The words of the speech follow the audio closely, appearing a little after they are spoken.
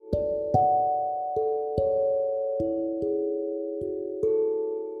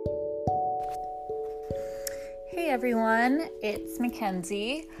everyone, it's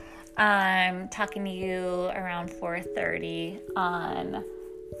Mackenzie. I'm talking to you around 4:30 on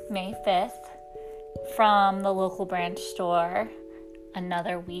May 5th from the local branch store.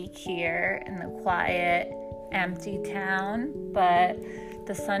 Another week here in the quiet, empty town, but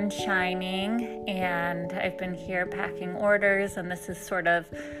the sun's shining and I've been here packing orders, and this has sort of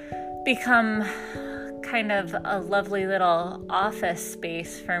become kind of a lovely little office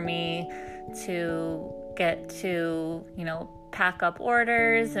space for me to get to, pack up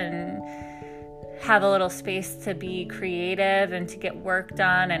orders and have a little space to be creative and to get work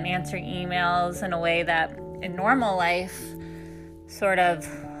done and answer emails in a way that in normal life, sort of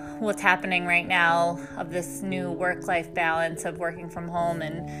what's happening right now of this new work-life balance of working from home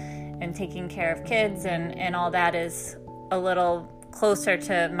and taking care of kids and all that is a little closer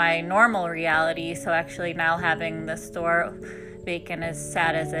to my normal reality. So actually now having the store vacant, as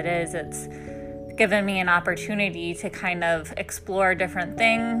sad as it is, it's given me an opportunity to kind of explore different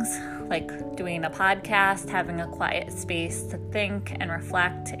things, like doing a podcast, having a quiet space to think and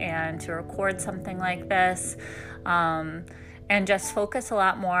reflect and to record something like this, and just focus a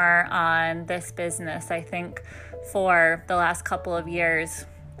lot more on this business. I think for the last couple of years,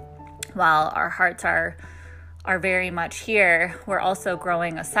 while our hearts are very much here, we're also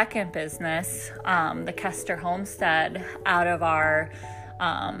growing a second business, the Kester Homestead, out of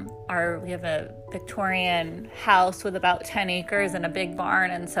we have a Victorian house with about 10 acres and a big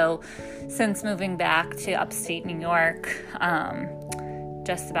barn. And so since moving back to upstate New York,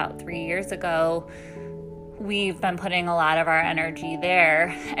 just about 3 years ago, we've been putting a lot of our energy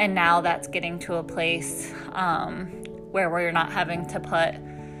there. And now that's getting to a place where we're not having to put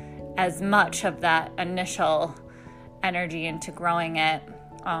as much of that initial energy into growing it.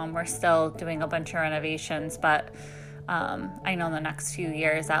 We're still doing a bunch of renovations, but I know in the next few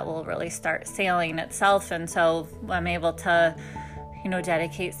years that will really start sailing itself. And so I'm able to,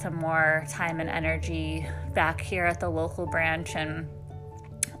 dedicate some more time and energy back here at the local branch. And,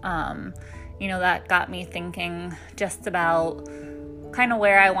 that got me thinking just about kind of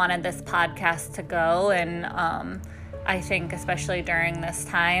where I wanted this podcast to go. And, I think especially during this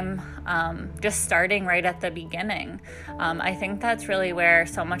time, just starting right at the beginning, I think that's really where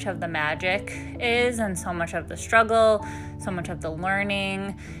so much of the magic is and so much of the struggle, so much of the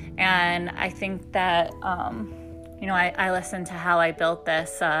learning. And I think that, I listen to How I Built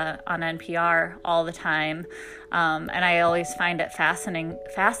This on NPR all the time. And I always find it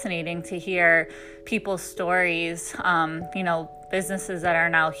fascinating to hear people's stories, businesses that are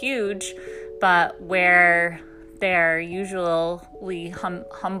now huge, but where their usually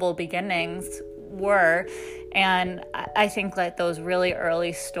humble beginnings were. And I think that those really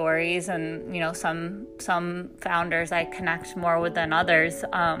early stories, and some founders I connect more with than others,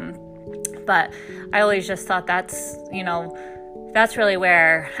 but I always just thought that's really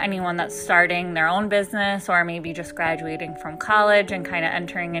where anyone that's starting their own business or maybe just graduating from college and kind of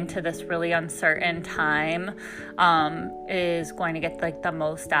entering into this really uncertain time is going to get the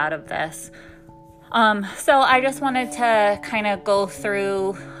most out of this. So I just wanted to kind of go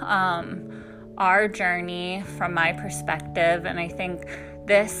through our journey from my perspective. And I think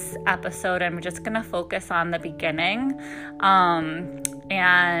this episode, I'm just going to focus on the beginning.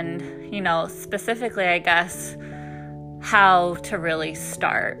 And, specifically, I guess, how to really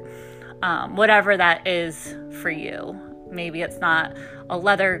start, whatever that is for you. Maybe it's not a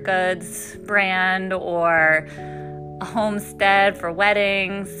leather goods brand or a homestead for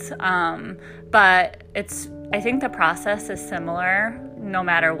weddings, but I think the process is similar no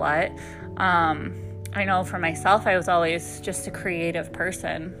matter what. I know for myself, I was always just a creative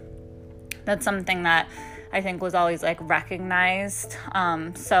person. That's something that I think was always recognized.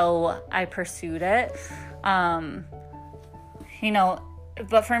 So I pursued it. But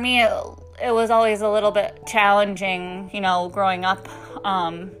for me, it was always a little bit challenging, growing up,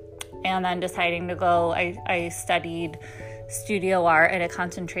 and then deciding to go. I studied studio art at a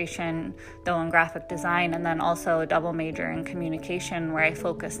concentration, though, in graphic design, and then also a double major in communication where I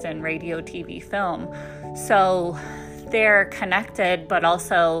focused in radio, TV, film. So they're connected, but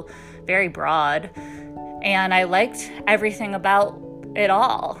also very broad. And I liked everything about it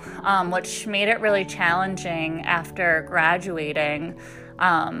all, which made it really challenging after graduating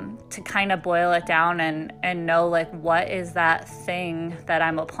to kind of boil it down and know what is that thing that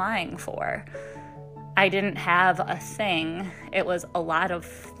I'm applying for. I didn't have a thing. It was a lot of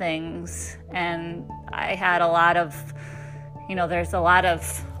things. And I had a lot of, there's a lot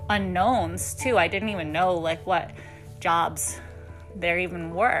of unknowns too. I didn't even know what jobs there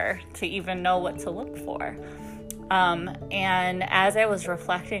even were to even know what to look for. And as I was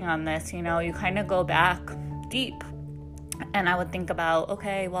reflecting on this, you kind of go back deep. And I would think about,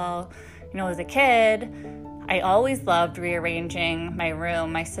 okay, well, as a kid, I always loved rearranging my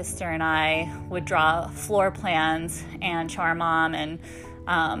room. My sister and I would draw floor plans and show our mom and,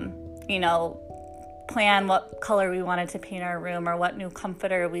 plan what color we wanted to paint our room or what new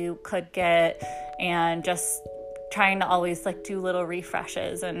comforter we could get, and just trying to always do little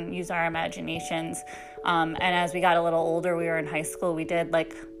refreshes and use our imaginations. And as we got a little older, we were in high school,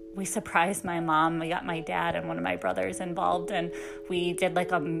 we surprised my mom. We got my dad and one of my brothers involved, and we did a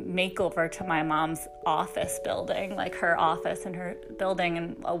makeover to my mom's office building, her office and her building.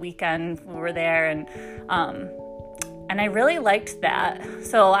 And a weekend we were there, and I really liked that.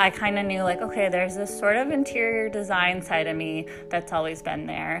 So I kind of knew okay, there's this sort of interior design side of me that's always been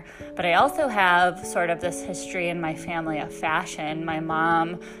there. But I also have sort of this history in my family of fashion. My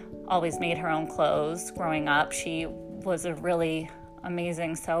mom always made her own clothes growing up. She was a really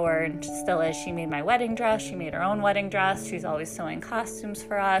amazing sewer and still is. She made my wedding dress. She made her own wedding dress. She's always sewing costumes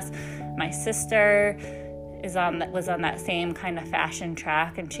for us. My sister was on that same kind of fashion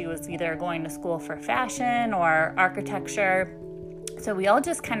track, and she was either going to school for fashion or architecture. So we all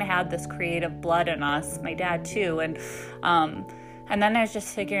just kind of had this creative blood in us, my dad too. And then I was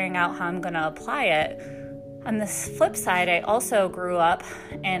just figuring out how I'm going to apply it. On the flip side, I also grew up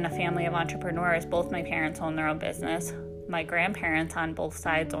in a family of entrepreneurs. Both my parents own their own business. My grandparents on both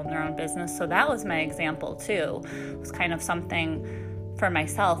sides own their own business. So that was my example too. It was kind of something for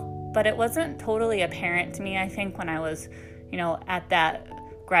myself. But it wasn't totally apparent to me, I think, when I was, at that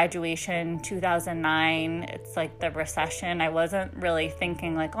graduation, 2009, it's the recession. I wasn't really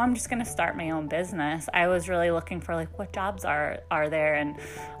thinking I'm just going to start my own business. I was really looking for what jobs are there.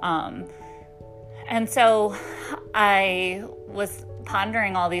 And so I was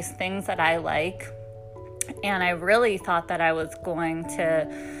pondering all these things that I like. And I really thought that I was going to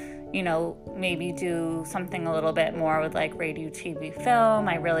maybe do something a little bit more with radio, TV, film.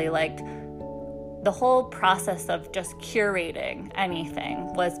 I really liked the whole process of just curating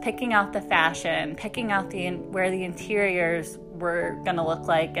anything, was picking out the fashion, picking out where the interiors were going to look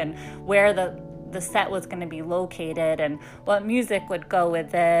like, and where the set was going to be located, and what music would go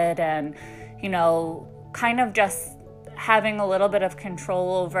with it, and, kind of just having a little bit of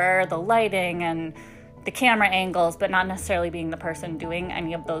control over the lighting and the camera angles, but not necessarily being the person doing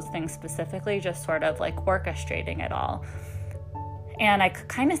any of those things specifically, just sort of orchestrating it all. And I could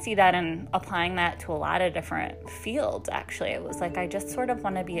kind of see that in applying that to a lot of different fields, actually. It was I just sort of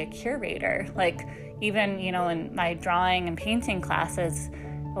want to be a curator. Even, in my drawing and painting classes,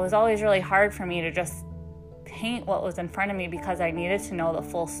 it was always really hard for me to just paint what was in front of me, because I needed to know the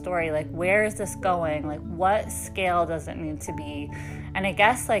full story. Where is this going? What scale does it need to be? And I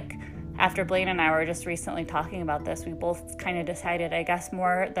guess, after Blaine and I were just recently talking about this, we both kind of decided, I guess,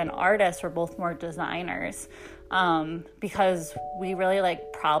 more than artists, we're both more designers, because we really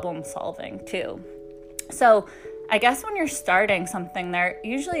like problem solving too. So I guess when you're starting something, there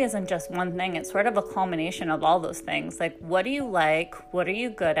usually isn't just one thing. It's sort of a culmination of all those things. What do you like? What are you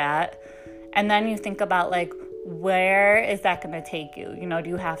good at? And then you think about where is that going to take you? Do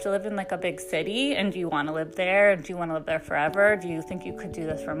you have to live in a big city, and do you want to live there? Do you want to live there forever? Do you think you could do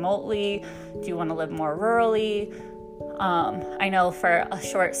this remotely? Do you want to live more rurally? I know for a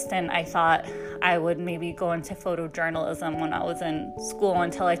short stint, I thought I would maybe go into photojournalism when I was in school,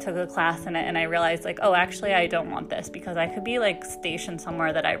 until I took a class in it, and I realized actually I don't want this, because I could be stationed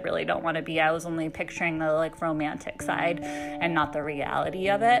somewhere that I really don't want to be. I was only picturing the romantic side and not the reality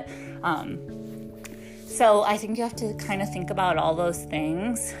of it. So I think you have to kind of think about all those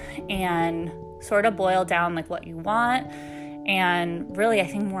things and sort of boil down what you want, and really, I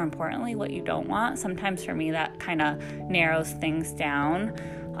think more importantly, what you don't want. Sometimes for me, that kind of narrows things down.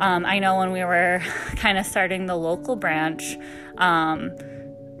 I know when we were kind of starting the local branch,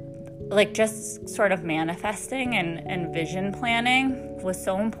 just sort of manifesting and vision planning was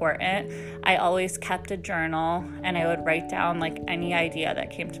so important. I always kept a journal, and I would write down any idea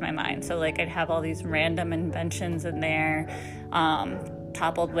that came to my mind. So I'd have all these random inventions in there,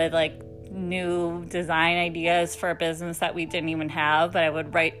 toppled with new design ideas for a business that we didn't even have. But I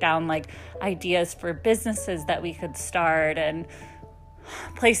would write down ideas for businesses that we could start and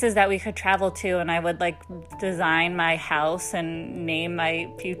places that we could travel to, and I would design my house and name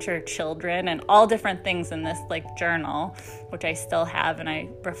my future children and all different things in this journal, which I still have and I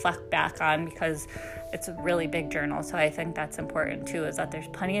reflect back on, because it's a really big journal. So I think that's important too, is that there's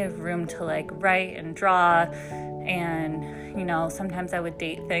plenty of room to write and draw. And sometimes I would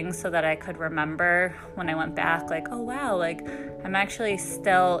date things so that I could remember when I went back, oh wow, I'm actually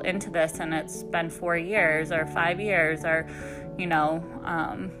still into this, and it's been 4 years or 5 years, or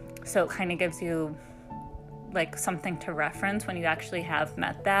so it kind of gives you like something to reference when you actually have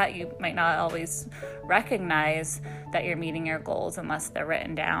met that. You might not always recognize that you're meeting your goals unless they're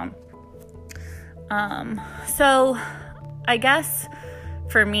written down. So I guess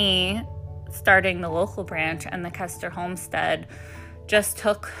for me, starting the local branch and the Kester Homestead just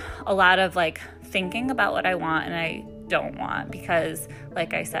took a lot of like thinking about what I want and I don't want, because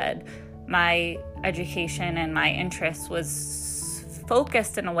like I said, my education and my interest was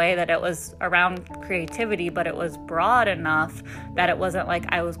focused in a way that it was around creativity, but it was broad enough that it wasn't like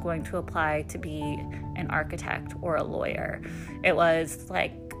I was going to apply to be an architect or a lawyer. It was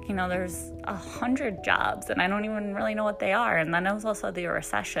like, there's 100 jobs and I don't even really know what they are. And then it was also the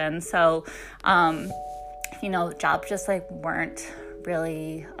recession. So, jobs just like weren't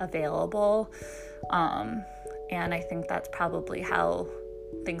really available. And I think that's probably how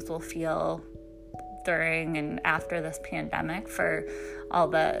things will feel during and after this pandemic for all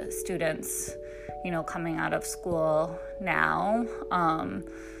the students, coming out of school now.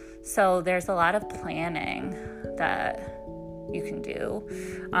 So there's a lot of planning that you can do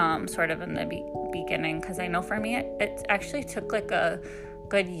sort of in the beginning, because I know for me it actually took like a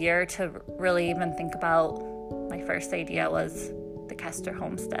good year to really even think about. My first idea was the Kester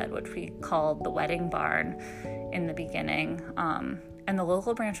Homestead, which we called the wedding barn in the beginning, and the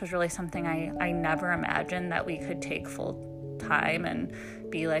local branch was really something I never imagined that we could take full time and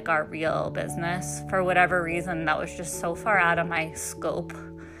be like our real business. For whatever reason, that was just so far out of my scope.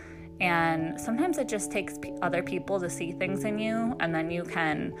 And sometimes it just takes other people to see things in you, and then you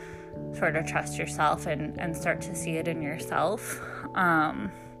can sort of trust yourself and start to see it in yourself.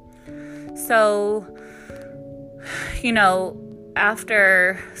 So,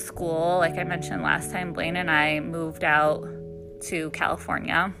 after school, like I mentioned last time, Blaine and I moved out to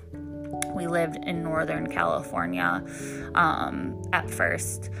California. We lived in Northern California at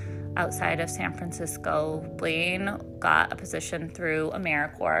first, outside of San Francisco. Blaine got a position through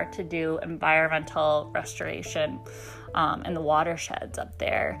AmeriCorps to do environmental restoration in the watersheds up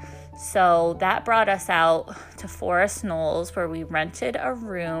there. So that brought us out to Forest Knolls, where we rented a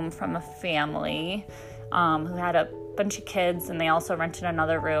room from a family who had a bunch of kids, and they also rented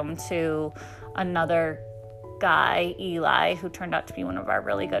another room to another guy, Eli, who turned out to be one of our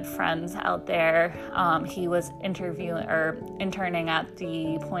really good friends out there. He was interning at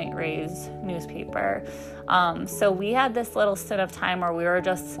the Point Reyes newspaper. So we had this little stint of time where we were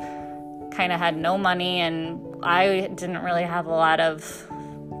just kind of had no money, and I didn't really have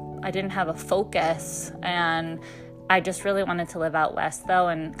I didn't have a focus, and I just really wanted to live out west though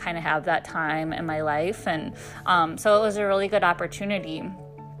and kind of have that time in my life. And so it was a really good opportunity.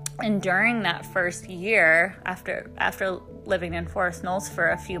 And during that first year, after living in Forest Knolls for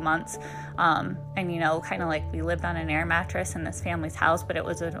a few months, and kind of like we lived on an air mattress in this family's house, but it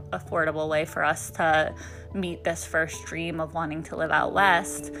was an affordable way for us to meet this first dream of wanting to live out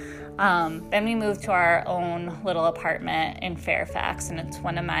west. Then we moved to our own little apartment in Fairfax, and it's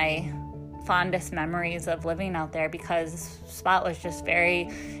one of my fondest memories of living out there because the spot was just very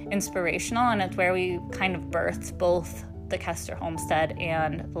inspirational, and it's where we kind of birthed both the Kester Homestead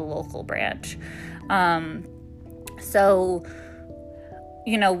and the local branch. So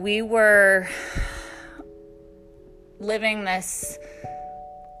we were living this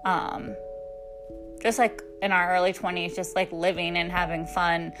just like in our early 20s, just like living and having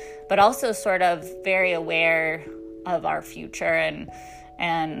fun, but also sort of very aware of our future and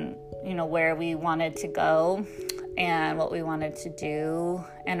where we wanted to go and what we wanted to do.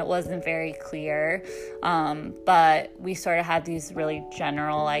 And it wasn't very clear, but we sort of had these really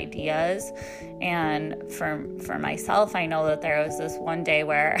general ideas. And for myself, I know that there was this one day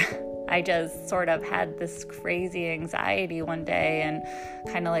where I just sort of had this crazy anxiety one day and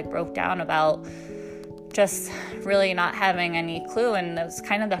kind of like broke down about just really not having any clue. And it was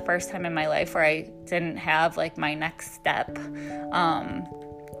kind of the first time in my life where I didn't have like my next step.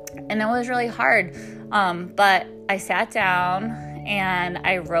 And it was really hard. But I sat down and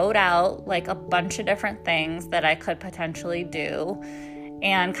I wrote out like a bunch of different things that I could potentially do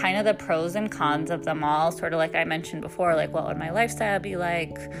and kind of the pros and cons of them all, sort of like I mentioned before, like what would my lifestyle be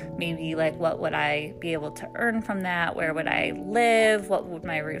like? Maybe like what would I be able to earn from that? Where would I live? What would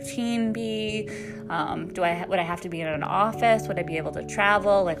my routine be? Would I have to be in an office? Would I be able to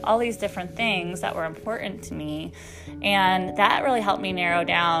travel? Like all these different things that were important to me. And that really helped me narrow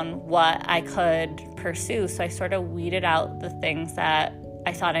down what I could pursue. So I sort of weeded out the things that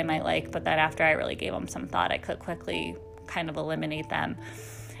I thought I might like, but then after I really gave them some thought, I could quickly kind of eliminate them.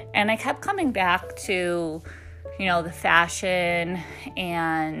 And I kept coming back to, the fashion,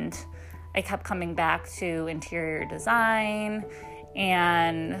 and I kept coming back to interior design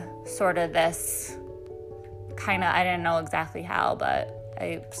and sort of this I didn't know exactly how, but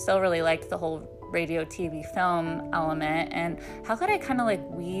I still really liked the whole radio, TV, film element, and how could I kind of like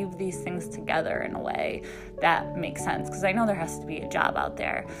weave these things together in a way that makes sense, because I know there has to be a job out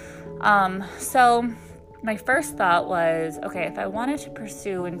there. So my first thought was, okay, if I wanted to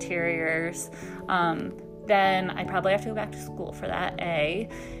pursue interiors, then I probably have to go back to school for that, A,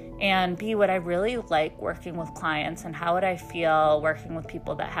 and B, would I really like working with clients, and how would I feel working with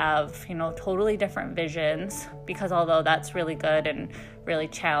people that have, totally different visions? Because although that's really good and really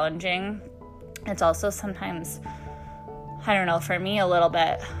challenging, it's also sometimes, I don't know, for me a little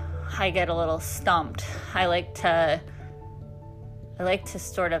bit, I get a little stumped. I like to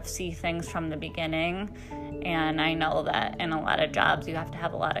sort of see things from the beginning, and I know that in a lot of jobs you have to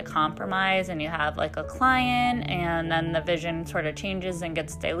have a lot of compromise, and you have like a client, and then the vision sort of changes and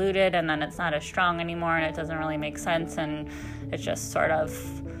gets diluted, and then it's not as strong anymore, and it doesn't really make sense, and it's just sort of,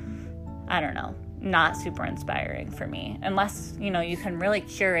 I don't know, not super inspiring for me, unless, you can really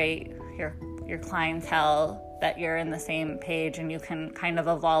curate your clientele that you're in the same page and you can kind of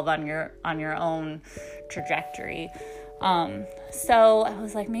evolve on your own trajectory. So I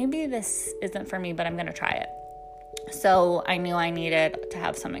was like, maybe this isn't for me, but I'm going to try it. So I knew I needed to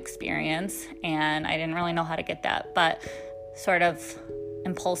have some experience, and I didn't really know how to get that, but sort of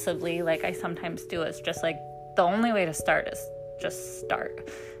impulsively, like I sometimes do, it's just like the only way to start is just start.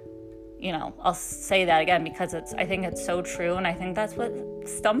 I'll say that again because I think it's so true, and I think that's what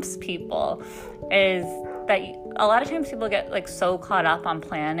stumps people, is that a lot of times people get like so caught up on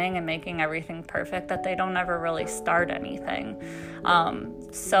planning and making everything perfect that they don't ever really start anything.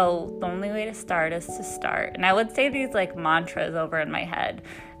 So the only way to start is to start. And I would say these like mantras over in my head.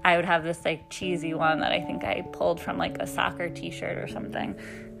 I would have this like cheesy one that I think I pulled from like a soccer t-shirt or something.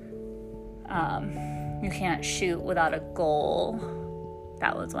 You can't shoot without a goal.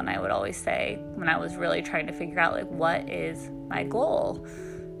 That was one I would always say when I was really trying to figure out, like, what is my goal?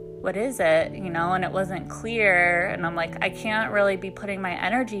 What is it? And it wasn't clear. And I'm like, I can't really be putting my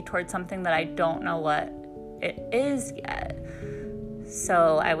energy towards something that I don't know what it is yet.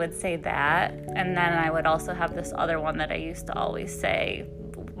 So I would say that. And then I would also have this other one that I used to always say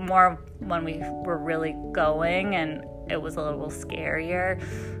more when we were really going and it was a little scarier,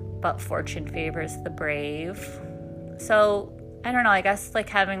 but fortune favors the brave. So I don't know, I guess like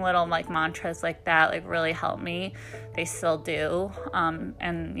having little like mantras like that like really help me. They still do. And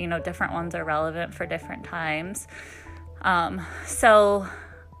different ones are relevant for different times. So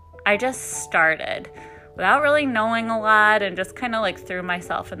I just started without really knowing a lot and just kind of like threw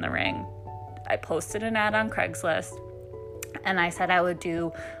myself in the ring. I posted an ad on Craigslist, and I said I would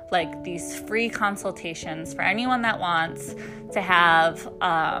do like these free consultations for anyone that wants to have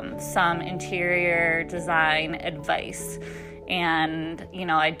some interior design advice. And,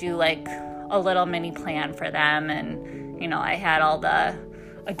 I do like a little mini plan for them. And, I had all the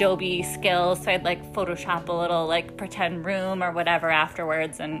Adobe skills. So I'd like Photoshop a little like pretend room or whatever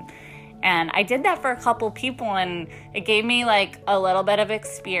afterwards. And I did that for a couple people, and it gave me like a little bit of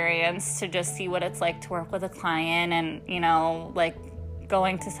experience to just see what it's like to work with a client, and, like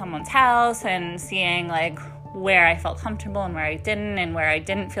going to someone's house and seeing like where I felt comfortable and where I didn't, and where I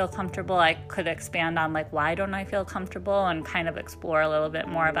didn't feel comfortable, I could expand on like, why don't I feel comfortable, and kind of explore a little bit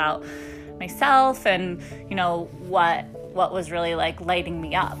more about myself and, what was really like lighting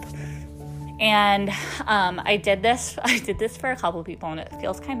me up. And I did this for a couple people, and it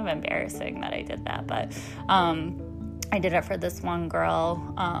feels kind of embarrassing that I did that, but I did it for this one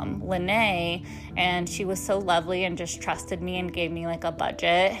girl, Lene, and she was so lovely and just trusted me and gave me like a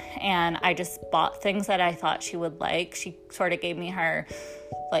budget, and I just bought things that I thought she would like. She sort of gave me her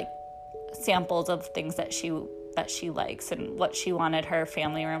like samples of things that she likes and what she wanted her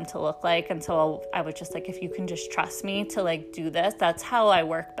family room to look like. And so I was just like, if you can just trust me to like do this, that's how I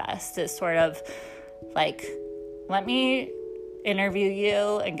work best, is sort of like, let me interview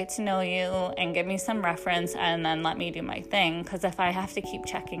you and get to know you and give me some reference, and then let me do my thing. Because if I have to keep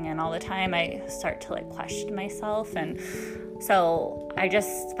checking in all the time, I start to like question myself. And so I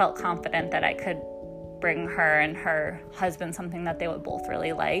just felt confident that I could bring her and her husband something that they would both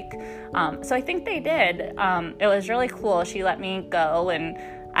really like. So I think they did. It was really cool. She let me go, and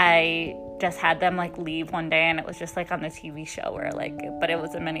I just had them like leave one day, and it was just like on the TV show where like, but it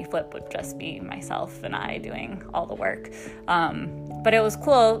was a mini flip with just me, myself, and I doing all the work. But it was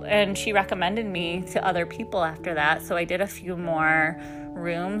cool, and she recommended me to other people after that. So I did a few more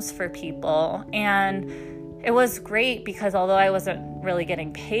rooms for people, and it was great because although I wasn't really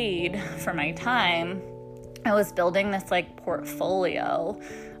getting paid for my time, I was building this like portfolio,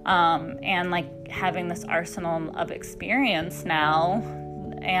 and like having this arsenal of experience now.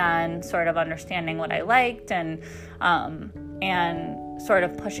 and sort of understanding what I liked and sort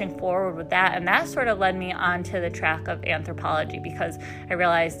of pushing forward with that. And that sort of led me onto the track of Anthropologie, because I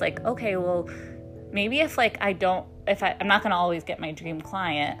realized like, okay, well, maybe if like I'm not going to always get my dream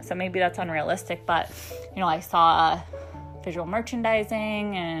client, so maybe that's unrealistic, but I saw visual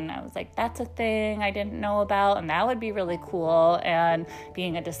merchandising and I was like, that's a thing I didn't know about, and that would be really cool. And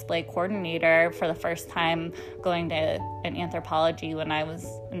being a display coordinator for the first time, going to an Anthropologie when I was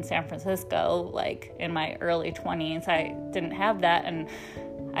in San Francisco, like in my early 20s, I didn't have that. And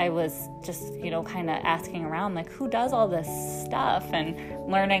I was just, kind of asking around, like, who does all this stuff? And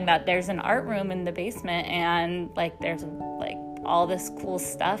learning that there's an art room in the basement and like there's like all this cool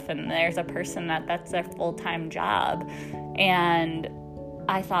stuff, and there's a person that's their full-time job. And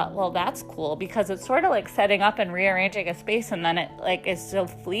I thought, well, that's cool, because it's sort of like setting up and rearranging a space, and then it like is so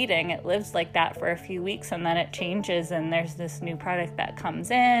fleeting. It lives like that for a few weeks and then it changes, and there's this new product that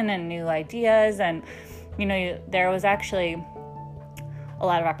comes in and new ideas. And there was actually a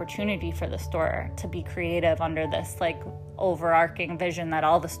lot of opportunity for the store to be creative under this like overarching vision that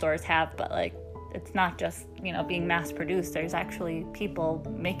all the stores have, but like it's not just being mass produced. There's actually people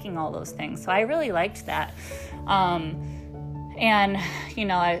making all those things, so I really liked that. And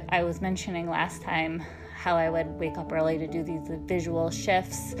I was mentioning last time how I would wake up early to do these visual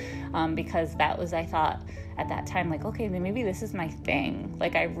shifts, because that was, I thought at that time, like, okay, then maybe this is my thing.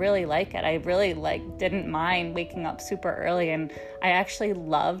 Like, I really like it. I really didn't mind waking up super early, and I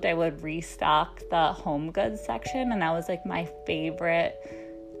would restock the home goods section, and that was like my favorite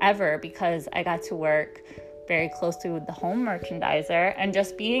ever, because I got to work very closely with the home merchandiser, and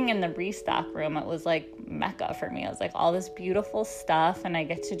just being in the restock room, it was like mecca for me. It was like all this beautiful stuff, and I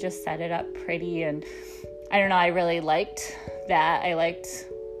get to just set it up pretty, and I don't know, I really liked that.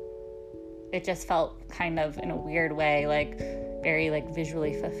 It just felt kind of in a weird way, like very like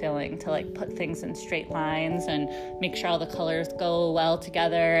visually fulfilling to like put things in straight lines and make sure all the colors go well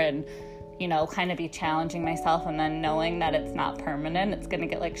together, and kind of be challenging myself, and then knowing that it's not permanent, it's going to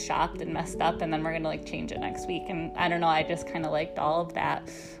get like shopped and messed up, and then we're going to like change it next week. And I don't know, I just kind of liked all of that.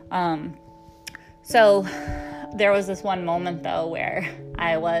 So there was this one moment though where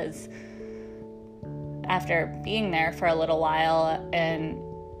I was, after being there for a little while, and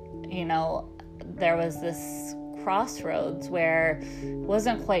there was this crossroads where I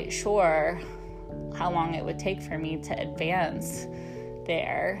wasn't quite sure how long it would take for me to advance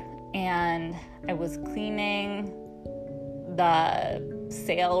there. And I was cleaning the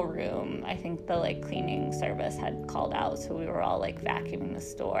sale room. I think the like cleaning service had called out, so we were all like vacuuming the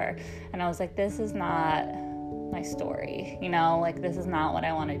store. And I was like, this is not my story, like this is not what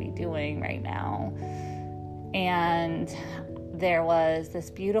I want to be doing right now. And there was this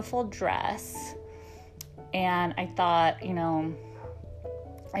beautiful dress, and I thought,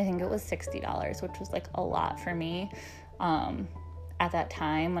 I think it was $60, which was like a lot for me. At that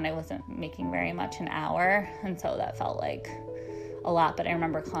time when I wasn't making very much an hour, and so that felt like a lot. But I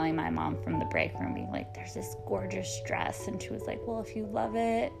remember calling my mom from the break room being like, there's this gorgeous dress, and she was like, well, if you love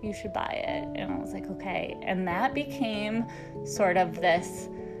it, you should buy it. And I was like, okay. And that became sort of this,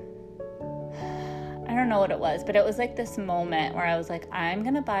 I don't know what it was, but it was like this moment where I was like, I'm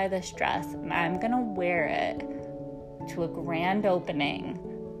gonna buy this dress and I'm gonna wear it to a grand opening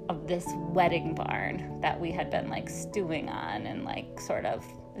of this wedding barn that we had been like stewing on, and like sort of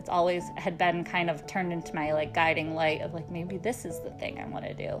it's always had been kind of turned into my like guiding light of like, maybe this is the thing I want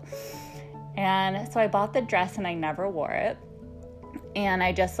to do. And so I bought the dress and I never wore it, and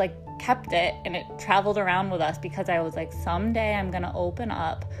I just like kept it, and it traveled around with us, because I was like, someday I'm gonna open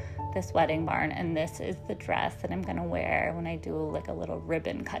up this wedding barn, and this is the dress that I'm gonna wear when I do like a little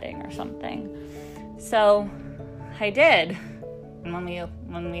ribbon cutting or something. So I did. And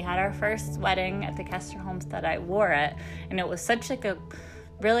when we had our first wedding at the Kester Homestead, I wore it, and it was such like a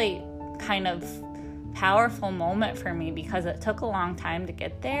really kind of powerful moment for me, because it took a long time to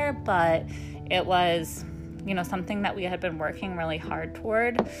get there, but it was, something that we had been working really hard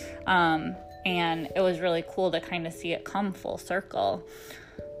toward, and it was really cool to kind of see it come full circle.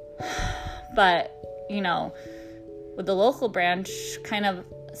 But with the local branch, kind of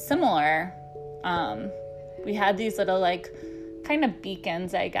similar, we had these little like kind of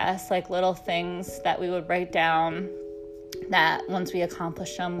beacons, I guess, like little things that we would write down that once we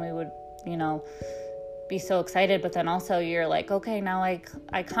accomplished them, we would, be so excited. But then also you're like, okay, now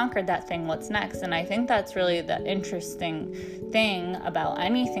I conquered that thing. What's next? And I think that's really the interesting thing about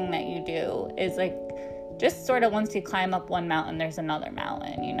anything that you do is like, just sort of once you climb up one mountain, there's another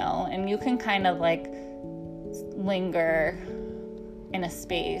mountain, and you can kind of like linger in a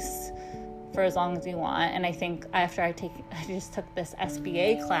space for as long as you want. And I think after I just took this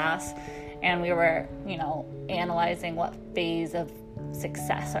SBA class, and we were, analyzing what phase of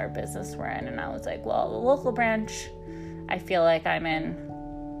success our business we're in. And I was like, well, the local branch, I feel like I'm in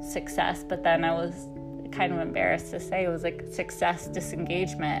success. But then I was kind of embarrassed to say it was like success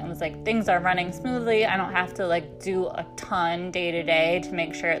disengagement. It was like things are running smoothly. I don't have to like do a ton day to day to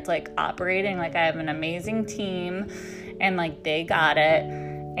make sure it's like operating. Like I have an amazing team and like they got it.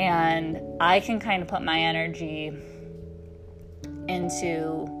 And I can kind of put my energy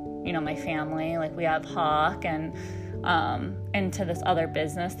into, my family. Like we have Hawk and into this other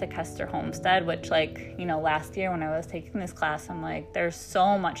business, the Kester Homestead, which last year when I was taking this class, I'm like, there's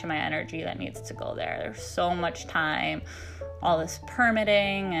so much of my energy that needs to go there. There's so much time, all this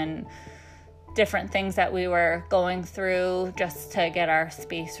permitting and different things that we were going through just to get our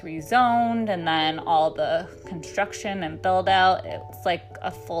space rezoned, and then all the construction and build out. It's like a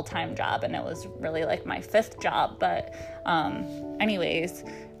full-time job, and it was really like my 5th job. But anyways,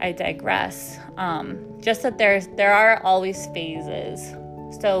 I digress. Just that there are always phases.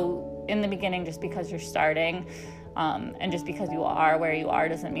 So in the beginning, just because you're starting, and just because you are where you are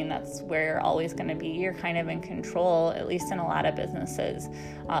doesn't mean that's where you're always going to be. You're kind of in control, at least in a lot of businesses,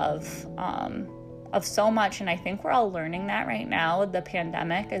 of so much. And I think we're all learning that right now. The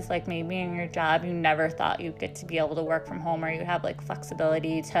pandemic is like maybe in your job, you never thought you'd get to be able to work from home, or you have like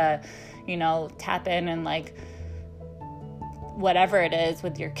flexibility to, tap in and like whatever it is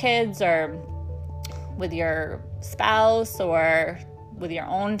with your kids or with your spouse or with your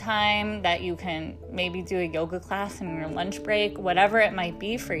own time, that you can maybe do a yoga class in your lunch break, whatever it might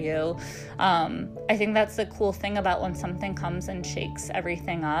be for you. I think that's the cool thing about when something comes and shakes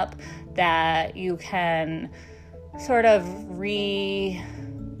everything up, that you can sort of refocus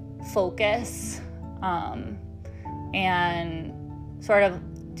and sort of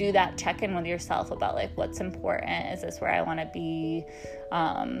do that check-in with yourself about like what's important. Is this where I want to be?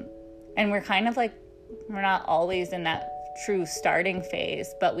 And we're kind of like, we're not always in that true starting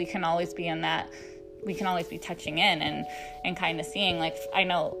phase, but we can always be in that. We can always be touching in and kind of seeing, like, I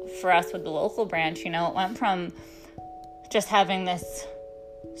know for us with the local branch, it went from just having this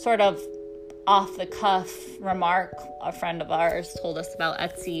sort of off the cuff remark. A friend of ours told us about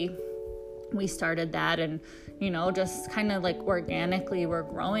Etsy. We started that, and just kind of like organically we're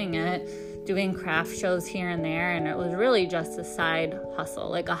growing it, doing craft shows here and there, and it was really just a side hustle,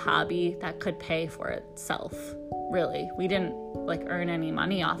 like a hobby that could pay for itself. Really, we didn't like earn any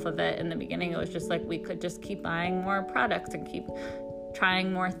money off of it in the beginning. It was just like we could just keep buying more products and keep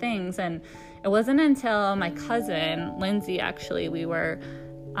trying more things. And it wasn't until my cousin Lindsay, actually, we were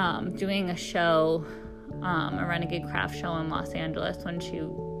doing a show, a Renegade Craft show in Los Angeles, when she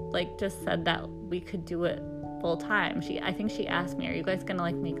just said that we could do it full time. I think she asked me, are you guys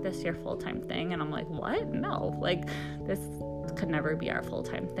gonna make this your full-time thing? And I'm like, what? No, this could never be our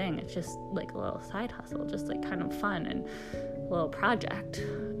full-time thing. It's just like a little side hustle, just kind of fun and a little project.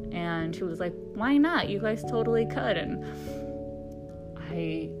 And she was like, why not? You guys totally could. And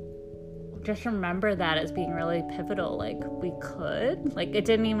I just remember that as being really pivotal. We could, it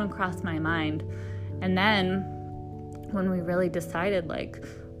didn't even cross my mind. And then when we really decided,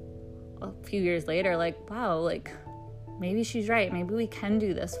 a few years later, wow, maybe she's right. Maybe we can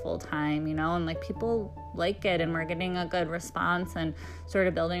do this full time, and people like it, and we're getting a good response, and sort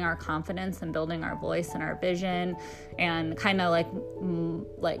of building our confidence and building our voice and our vision, and kind of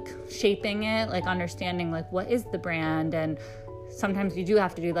shaping it, understanding what is the brand. And sometimes you do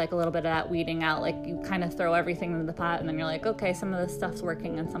have to do a little bit of that weeding out. You kind of throw everything into the pot, and then you're like, okay, some of this stuff's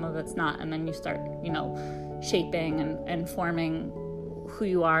working and some of it's not. And then you start, shaping and forming who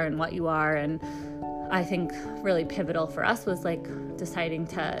you are and what you are. And I think really pivotal for us was deciding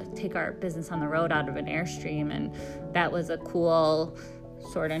to take our business on the road out of an Airstream. And that was a cool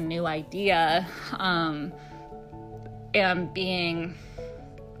sort of new idea. And being,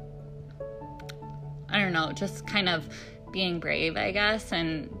 I don't know, just kind of being brave, I guess,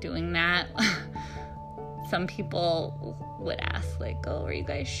 and doing that. Some people would ask, oh, are you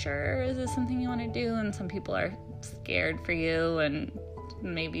guys sure? Is this something you want to do? And some people are scared for you, and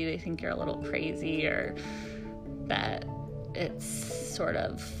maybe they think you're a little crazy, or that it's sort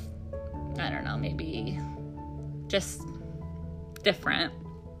of, I don't know, maybe just different.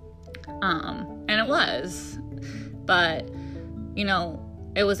 And it was. But,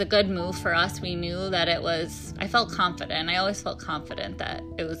 it was a good move for us. We knew that I felt confident. I always felt confident that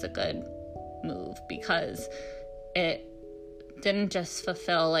it was a good move, because it didn't just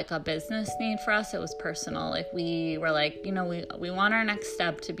fulfill like a business need for us. It was personal. Like we were like, we want our next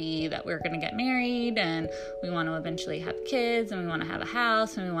step to be that we're going to get married, and we want to eventually have kids, and we want to have a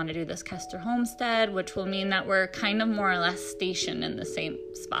house, and we want to do this Kester homestead, which will mean that we're kind of more or less stationed in the same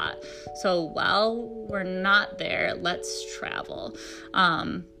spot. So while we're not there, let's travel.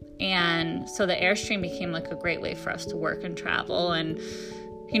 And so the Airstream became like a great way for us to work and travel. And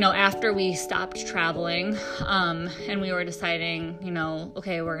after we stopped traveling, and we were deciding,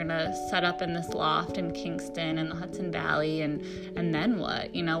 okay, we're going to set up in this loft in Kingston in the Hudson Valley, and then what?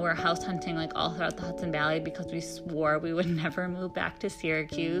 We're house hunting like all throughout the Hudson Valley because we swore we would never move back to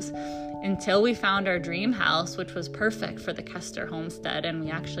Syracuse until we found our dream house, which was perfect for the Kester homestead. And we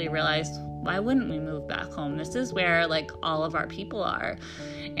actually realized, why wouldn't we move back home? This is where like all of our people are.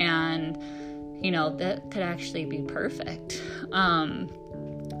 And, that could actually be perfect.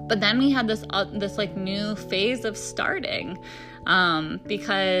 But then we had this like new phase of starting,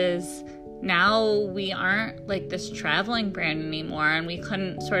 because now we aren't like this traveling brand anymore, and we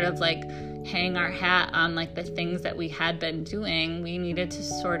couldn't sort of like hang our hat on like the things that we had been doing. We needed to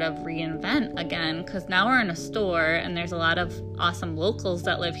sort of reinvent again, because now we're in a store and there's a lot of awesome locals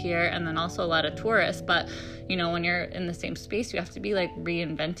that live here, and then also a lot of tourists. But when you're in the same space, you have to be like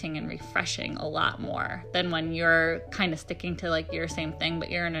reinventing and refreshing a lot more than when you're kind of sticking to like your same thing, but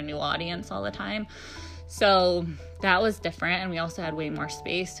you're in a new audience all the time. So that was different. And we also had way more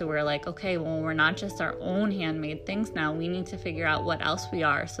space. So we're like, okay, well, we're not just our own handmade things now. We need to figure out what else we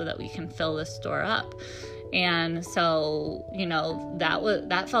are so that we can fill this store up. And so,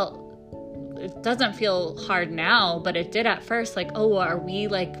 that felt, it doesn't feel hard now, but it did at first. Like, oh, are we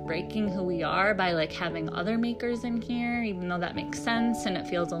like breaking who we are by like having other makers in here, even though that makes sense and it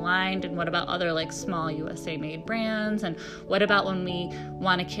feels aligned? And what about other like small USA made brands? And what about when we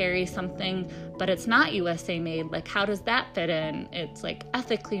want to carry something but it's not USA made? Like, how does that fit in? It's like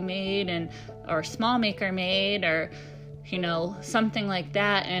ethically made or small maker made, or something like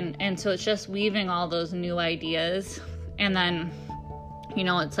that. And so it's just weaving all those new ideas. And then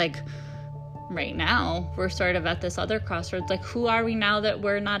it's like, right now we're sort of at this other crossroads. Like, who are we now that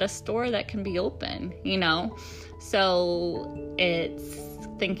we're not a store that can be open? So it's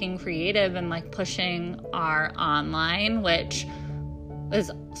thinking creative and like pushing our online, which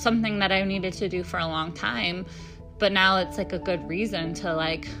is something that I needed to do for a long time. But now it's like a good reason to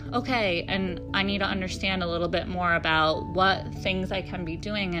like, okay, and I need to understand a little bit more about what things I can be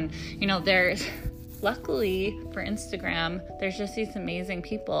doing. And there's luckily for Instagram, there's just these amazing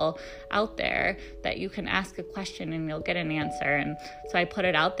people out there that you can ask a question and you'll get an answer. And so I put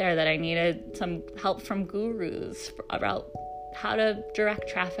it out there that I needed some help from gurus about how to direct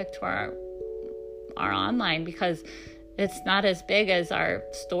traffic to our online, because it's not as big as our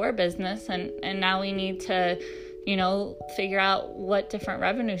store business. And now we need to, figure out what different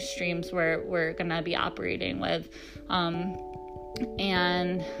revenue streams we're going to be operating with.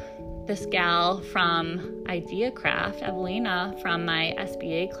 And this gal from IdeaCraft, Evelina from my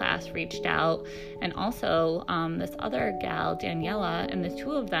SBA class, reached out, and also this other gal, Daniela, and the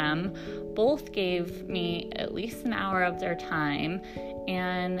two of them both gave me at least an hour of their time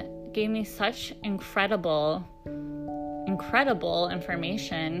and gave me such incredible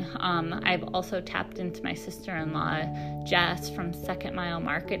information. I've also tapped into my sister-in-law, Jess, from Second Mile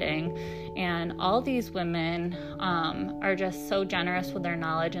Marketing, and all these women are just so generous with their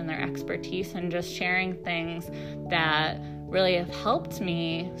knowledge and their expertise, and just sharing things that really have helped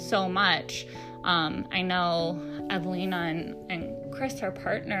me so much. I know Evelina and Chris, our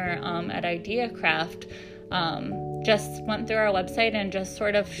partner at IdeaCraft, just went through our website and just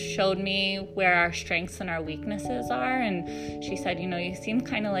sort of showed me where our strengths and our weaknesses are. And she said, you seem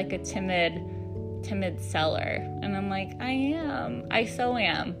kind of like a timid seller. And I'm like, I so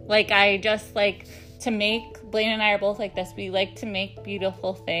am. Like, I just like to make, Blaine and I are both like this. We like to make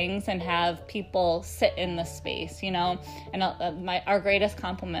beautiful things and have people sit in the space, And our greatest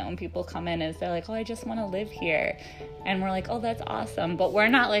compliment when people come in is they're like, oh, I just want to live here. And we're like, oh, that's awesome. But we're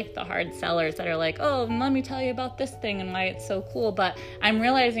not like the hard sellers that are like, oh, let me tell you about this thing and why it's so cool. But I'm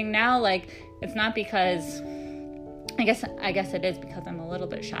realizing now, like, it's not because, I guess it is because I'm a little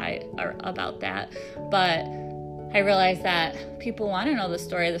bit shy about that. But I realize that people want to know the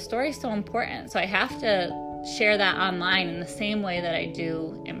story. The story is so important. So I have to share that online in the same way that I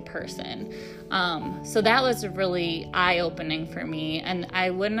do in person. So that was really eye-opening for me. And I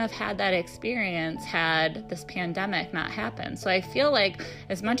wouldn't have had that experience had this pandemic not happened. So I feel like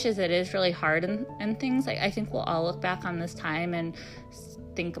as much as it is really hard and things, I think we'll all look back on this time and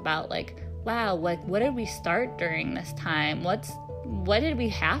think about like, wow, like what did we start during this time? What did we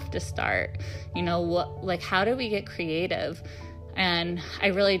have to start? How did we get creative? And I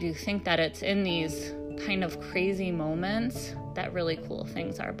really do think that it's in these kind of crazy moments that really cool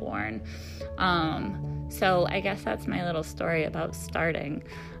things are born. So I guess that's my little story about starting.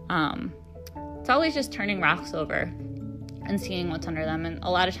 It's always just turning rocks over and seeing what's under them. And a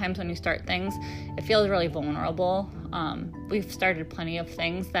lot of times when you start things, it feels really vulnerable. We've started plenty of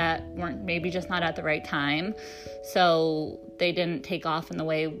things that weren't maybe just not at the right time. So they didn't take off in the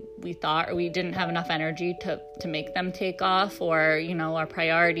way we thought, or we didn't have enough energy to make them take off, or, you know, our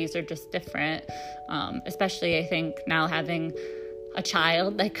priorities are just different. Especially I think now having a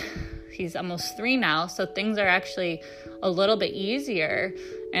child, like he's almost 3 now. So things are actually a little bit easier,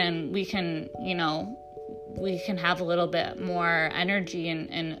 and we can have a little bit more energy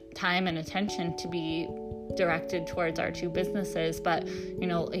and time and attention to be directed towards our 2 businesses. But, you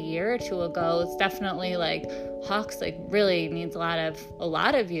know, a year or 2 ago, it's definitely like Hawks like really needs a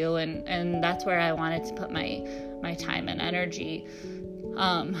lot of you. And that's where I wanted to put my time and energy.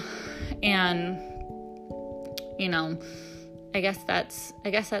 And, you know, I guess that's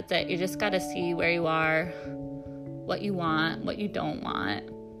it. You just got to see where you are, what you want, what you don't want,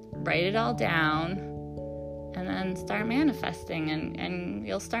 write it all down, and then start manifesting, and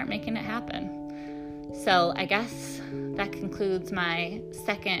you'll start making it happen. So I guess that concludes my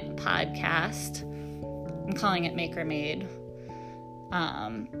second podcast. I'm calling it Maker Made.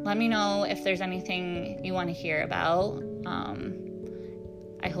 Let me know if there's anything you want to hear about.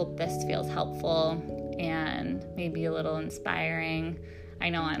 I hope this feels helpful and maybe a little inspiring. I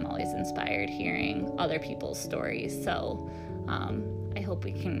know I'm always inspired hearing other people's stories, so I hope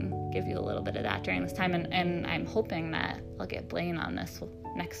we can give you a little bit of that during this time, and I'm hoping that I'll get Blaine on this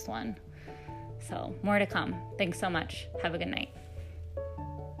next one. So more to come. Thanks so much. Have a good night.